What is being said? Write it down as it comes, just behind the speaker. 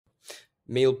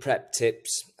Meal prep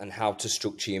tips and how to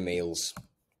structure your meals.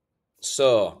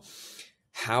 So,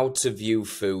 how to view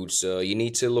food. So, you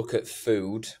need to look at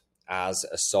food as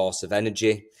a source of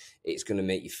energy. It's going to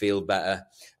make you feel better,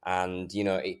 and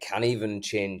it can even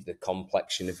change the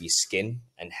complexion of your skin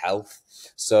and health.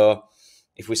 So,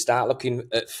 if we start looking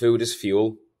at food as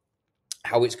fuel,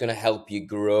 how it's going to help you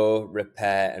grow,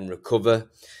 repair, and recover,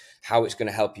 how it's going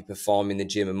to help you perform in the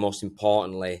gym, and most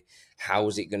importantly, how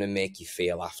is it going to make you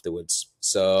feel afterwards?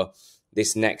 So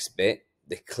this next bit,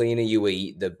 the cleaner you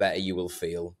eat, the better you will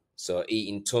feel. So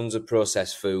eating tons of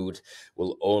processed food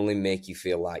will only make you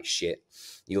feel like shit.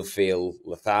 You'll feel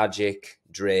lethargic,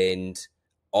 drained,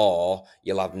 or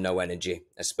you'll have no energy,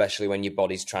 especially when your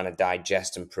body's trying to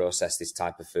digest and process this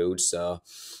type of food. So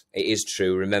it is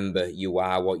true. Remember, you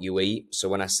are what you eat. So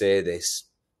when I say this,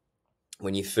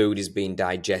 when your food is being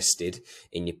digested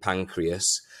in your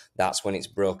pancreas, that's when it's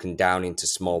broken down into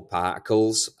small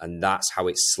particles, and that's how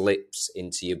it slips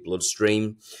into your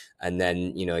bloodstream. And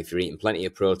then, if you're eating plenty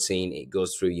of protein, it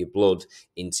goes through your blood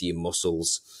into your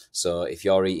muscles. So if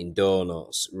you're eating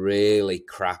donuts, really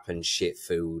crap and shit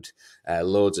food,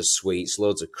 loads of sweets,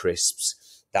 loads of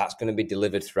crisps, that's going to be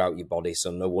delivered throughout your body.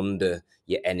 So no wonder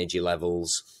your energy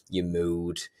levels, your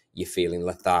mood, you're feeling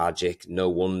lethargic. No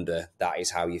wonder that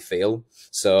is how you feel.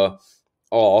 So,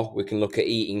 or we can look at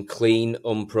eating clean,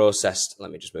 unprocessed.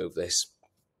 Let me just move this.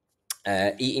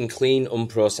 Eating clean,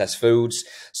 unprocessed foods.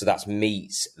 So that's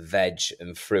meats, veg,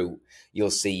 and fruit.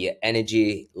 You'll see your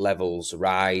energy levels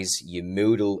rise, your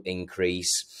mood will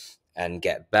increase and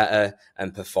get better,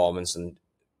 and performance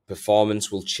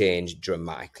will change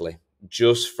dramatically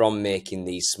just from making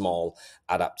these small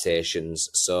adaptations.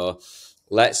 So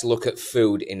let's look at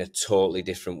food in a totally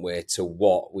different way to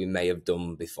what we may have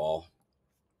done before.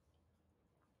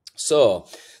 So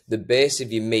the base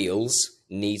of your meals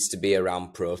needs to be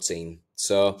around protein.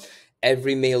 So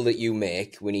every meal that you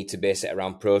make, we need to base it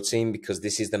around protein, because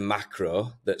this is the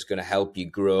macro that's going to help you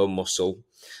grow muscle.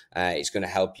 It's going to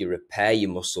help you repair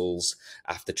your muscles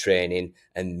after training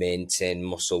and maintain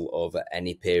muscle over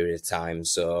any period of time.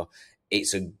 So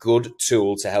it's a good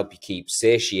tool to help you keep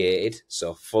satiated,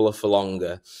 so fuller for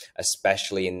longer,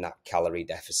 especially in that calorie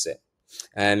deficit.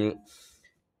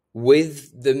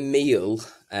 With the meal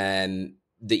that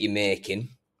you're making,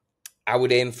 I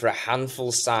would aim for a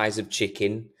handful size of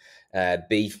chicken,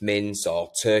 beef mince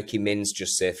or turkey mince.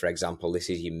 Just say, for example, this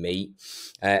is your meat.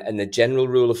 And the general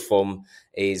rule of thumb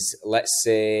is, let's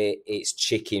say it's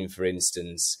chicken, for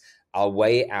instance. I'll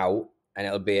weigh it out, and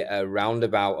it'll be around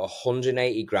about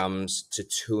 180 grams to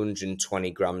 220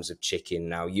 grams of chicken.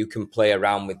 Now, you can play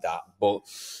around with that, but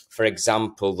for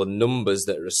example, the numbers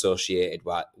that are associated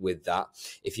with that,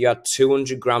 if you had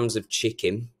 200 grams of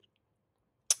chicken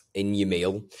in your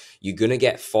meal, you're going to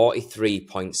get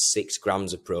 43.6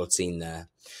 grams of protein there.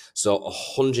 So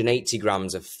 180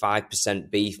 grams of 5%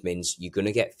 beef mince, you're going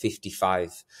to get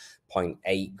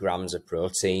 55.8 grams of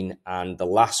protein. And the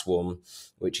last one,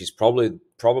 which is probably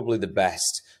the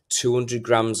best, 200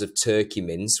 grams of turkey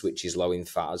mince, which is low in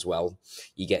fat as well,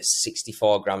 you get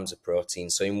 64 grams of protein.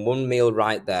 So in one meal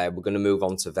right there, we're going to move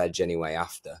on to veg anyway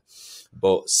after,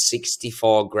 but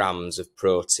 64 grams of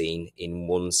protein in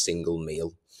one single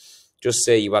meal. Just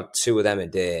say you had two of them a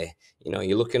day,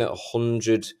 you're looking at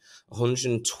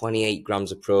 128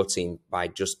 grams of protein by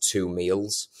just two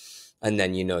meals. And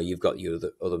then, you've got your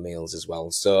other meals as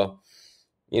well. So,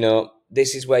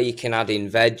 this is where you can add in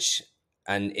veg,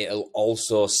 and it'll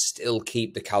also still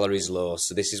keep the calories low.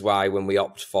 So this is why when we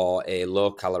opt for a low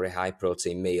calorie, high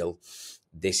protein meal,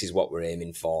 this is what we're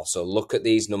aiming for. So look at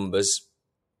these numbers,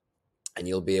 and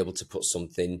you'll be able to put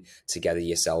something together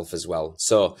yourself as well.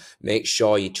 So make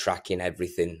sure you're tracking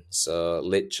everything. So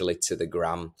literally to the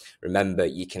gram. Remember,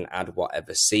 you can add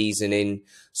whatever seasoning,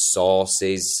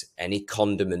 sauces, any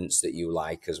condiments that you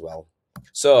like as well.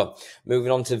 So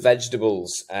moving on to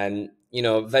vegetables. And,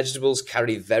 vegetables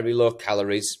carry very low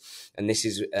calories. And this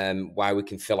is why we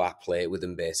can fill our plate with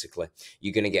them, basically.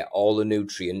 You're going to get all the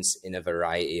nutrients in a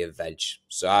variety of veg.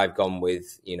 So I've gone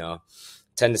with,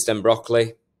 tender stem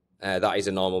broccoli. That is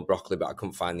a normal broccoli, but I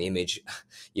couldn't find the image.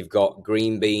 You've got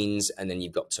green beans, and then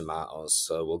you've got tomatoes.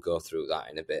 So we'll go through that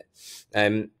in a bit.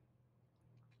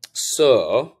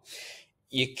 So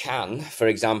you can, for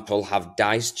example, have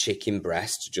diced chicken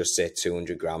breast, just say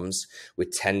 200 grams,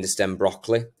 with tender stem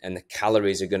broccoli, and the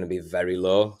calories are going to be very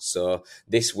low. So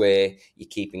this way, you're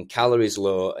keeping calories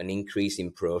low and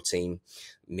increasing protein,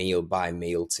 meal by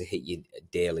meal to hit your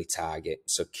daily target.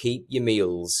 So keep your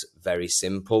meals very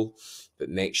simple, but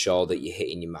make sure that you're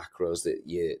hitting your macros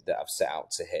that I've set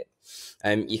out to hit.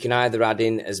 You can either add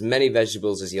in as many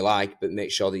vegetables as you like, but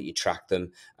make sure that you track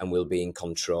them and we'll be in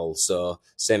control. So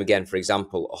same again, for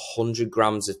example, 100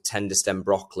 grams of tender stem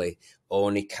broccoli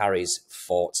only carries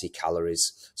 40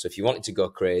 calories. So if you wanted to go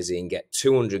crazy and get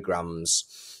 200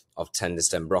 grams of tender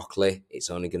stem broccoli, it's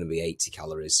only going to be 80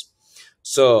 calories.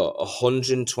 So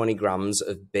 120 grams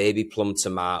of baby plum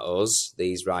tomatoes,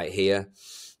 these right here,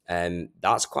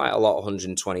 that's quite a lot,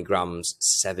 120 grams,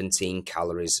 17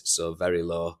 calories, so very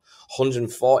low.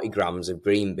 140 grams of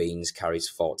green beans carries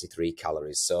 43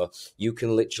 calories. So you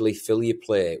can literally fill your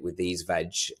plate with these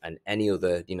veg and any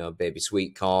other, baby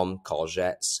sweet corn,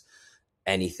 courgettes,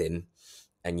 anything,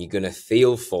 and you're going to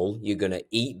feel full, you're going to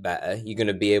eat better, you're going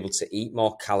to be able to eat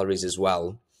more calories as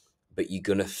well, but you're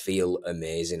going to feel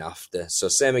amazing after. So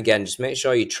same again, just make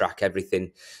sure you track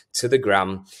everything to the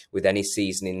gram with any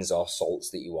seasonings or salts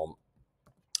that you want.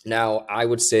 Now, I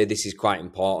would say this is quite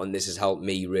important. This has helped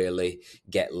me really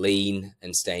get lean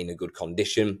and stay in a good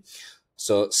condition.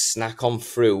 So snack on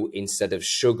fruit instead of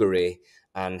sugary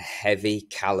and heavy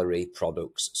calorie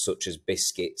products such as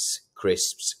biscuits,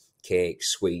 crisps,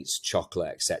 cakes, sweets,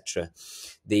 chocolate, etc.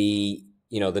 The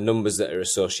numbers that are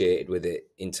associated with it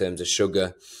in terms of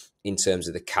sugar, in terms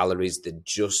of the calories, they're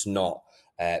just not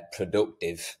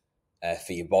productive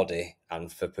for your body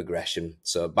and for progression.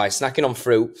 So by snacking on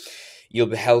fruit, you'll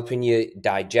be helping your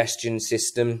digestion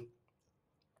system.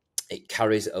 It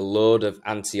carries a load of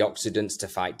antioxidants to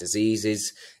fight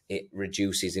diseases. It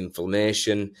reduces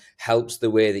inflammation, helps the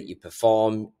way that you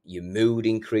perform, your mood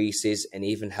increases, and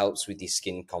even helps with your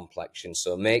skin complexion.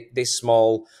 So make this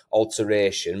small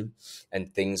alteration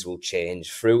and things will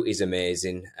change. Fruit is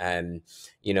amazing.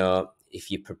 If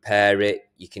you prepare it,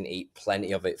 you can eat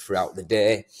plenty of it throughout the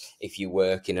day. If you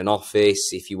work in an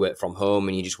office, if you work from home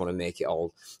and you just want to make it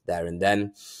all there and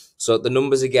then. So the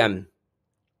numbers again,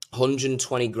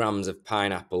 120 grams of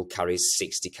pineapple carries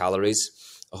 60 calories.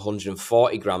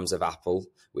 140 grams of apple,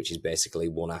 which is basically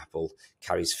one apple,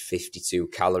 carries 52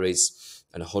 calories.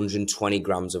 And 120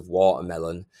 grams of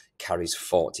watermelon carries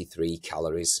 43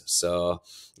 calories. So,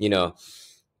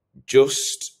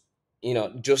 just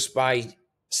by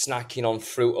snacking on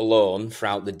fruit alone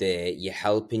throughout the day, you're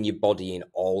helping your body in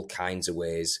all kinds of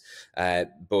ways,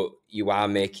 but you are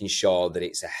making sure that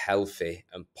it's a healthy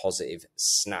and positive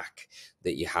snack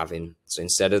that you're having. So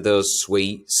instead of those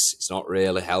sweets, it's not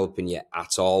really helping you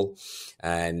at all.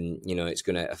 It's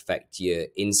going to affect your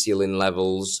insulin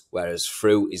levels, whereas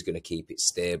fruit is going to keep it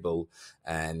stable,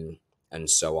 and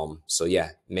so on. So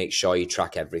yeah, make sure you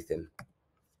track everything.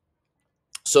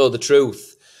 So the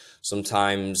truth,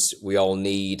 sometimes we all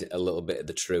need a little bit of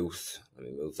the truth. Let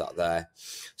me move that there.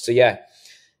 So yeah,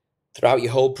 throughout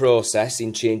your whole process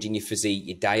in changing your physique,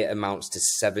 your diet amounts to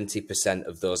 70%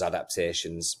 of those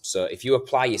adaptations. So if you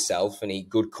apply yourself and eat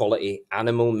good quality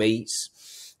animal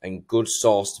meats and good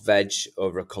sourced veg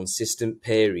over a consistent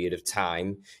period of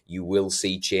time, you will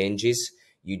see changes.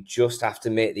 You just have to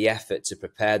make the effort to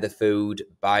prepare the food,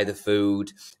 buy the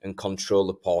food, and control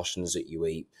the portions that you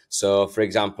eat. So, for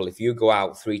example, if you go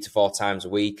out 3 to 4 times a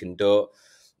week and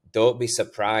don't be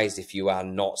surprised if you are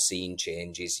not seeing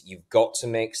changes. You've got to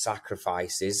make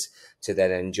sacrifices to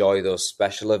then enjoy those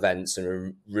special events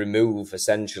and remove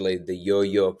essentially the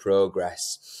yo-yo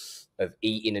progress of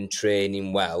eating and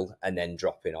training well and then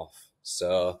dropping off.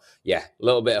 So, yeah, a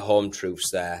little bit of home truths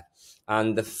there.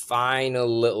 And the final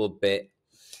little bit,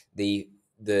 the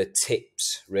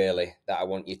tips really that I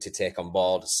want you to take on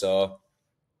board. So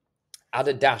add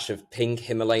a dash of pink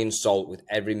Himalayan salt with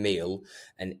every meal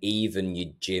and even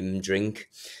your gym drink.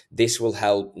 This will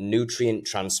help nutrient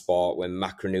transport when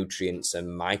macronutrients and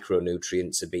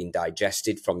micronutrients are being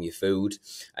digested from your food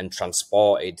and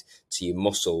transported to your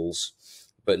muscles.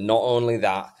 But not only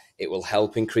that, it will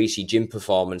help increase your gym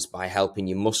performance by helping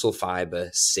your muscle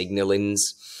fiber signalings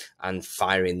and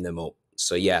firing them up.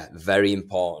 So yeah, very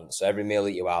important. So every meal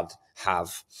that you add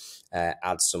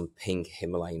some pink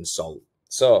Himalayan salt.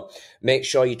 So make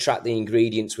sure you track the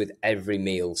ingredients with every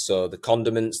meal. So the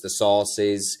condiments, the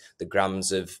sauces, the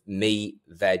grams of meat,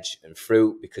 veg and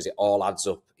fruit, because it all adds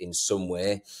up in some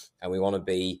way. And we want to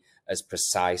be as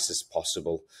precise as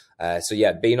possible. So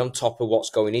yeah, being on top of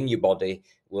what's going in your body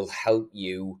will help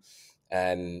you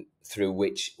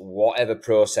through whatever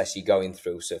process you're going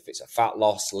through. So if it's a fat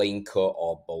loss, lean cut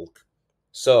or bulk.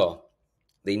 So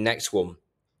the next one,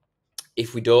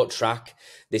 If we don't track,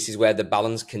 this is where the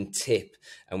balance can tip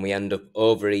and we end up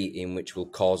overeating, which will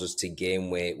cause us to gain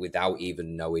weight without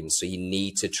even knowing. So you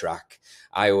need to track.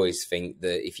 I always think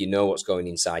that if you know what's going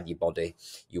inside your body,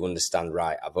 you understand,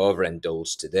 right, I've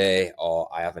overindulged today, or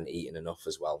I haven't eaten enough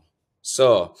as well.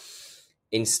 So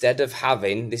instead of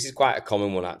having, this is quite a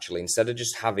common one actually, instead of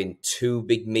just having 2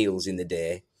 big meals in the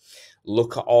day,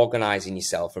 look at organizing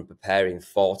yourself and preparing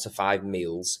 4 to 5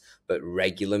 meals, but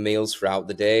regular meals throughout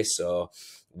the day. So,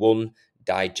 one,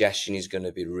 digestion is going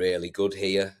to be really good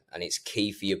here, and it's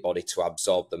key for your body to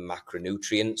absorb the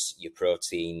macronutrients, your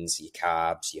proteins, your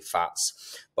carbs, your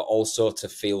fats, but also to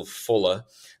feel fuller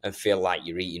and feel like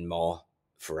you're eating more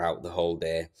throughout the whole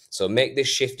day. So, make this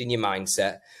shift in your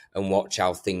mindset and watch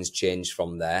how things change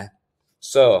from there.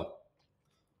 So,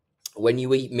 when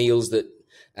you eat meals that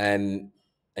and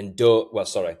don't well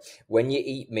sorry when you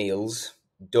eat meals,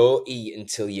 don't eat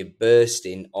until you're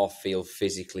bursting or feel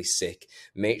physically sick.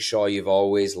 Make sure you've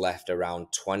always left around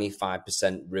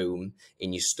 25% room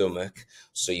in your stomach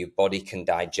so your body can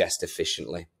digest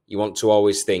efficiently. You want to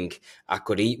always think, I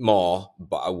could eat more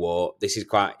but I won't. This is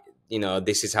quite,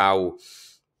 this is how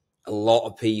a lot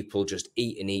of people just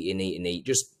eat and eat and eat and eat.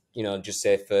 Just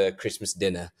say for Christmas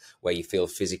dinner where you feel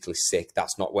physically sick.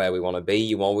 That's not where we want to be.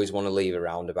 You always want to leave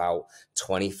around about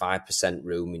 25%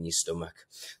 room in your stomach.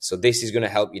 So this is going to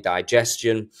help your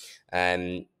digestion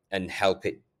and help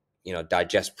it,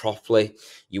 digest properly.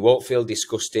 You won't feel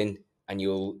disgusting, and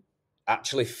you'll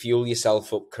actually fuel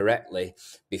yourself up correctly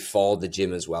before the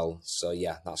gym as well. So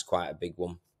yeah, that's quite a big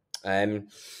one.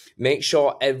 Make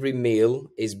sure every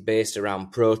meal is based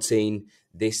around protein.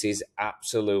 This is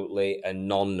absolutely a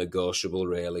non-negotiable,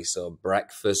 really. So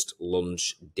breakfast,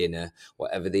 lunch, dinner,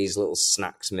 whatever these little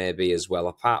snacks may be as well,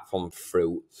 apart from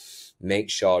fruit, make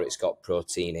sure it's got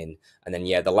protein in. And then,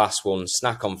 yeah, the last one,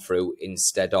 snack on fruit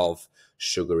instead of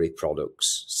sugary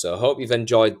products. So I hope you've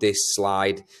enjoyed this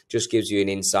slide. Just gives you an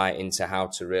insight into how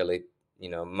to really,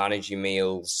 manage your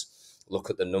meals, look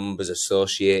at the numbers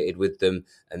associated with them,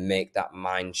 and make that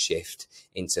mind shift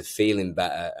into feeling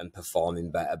better and performing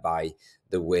better by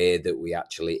the way that we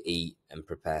actually eat and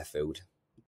prepare food.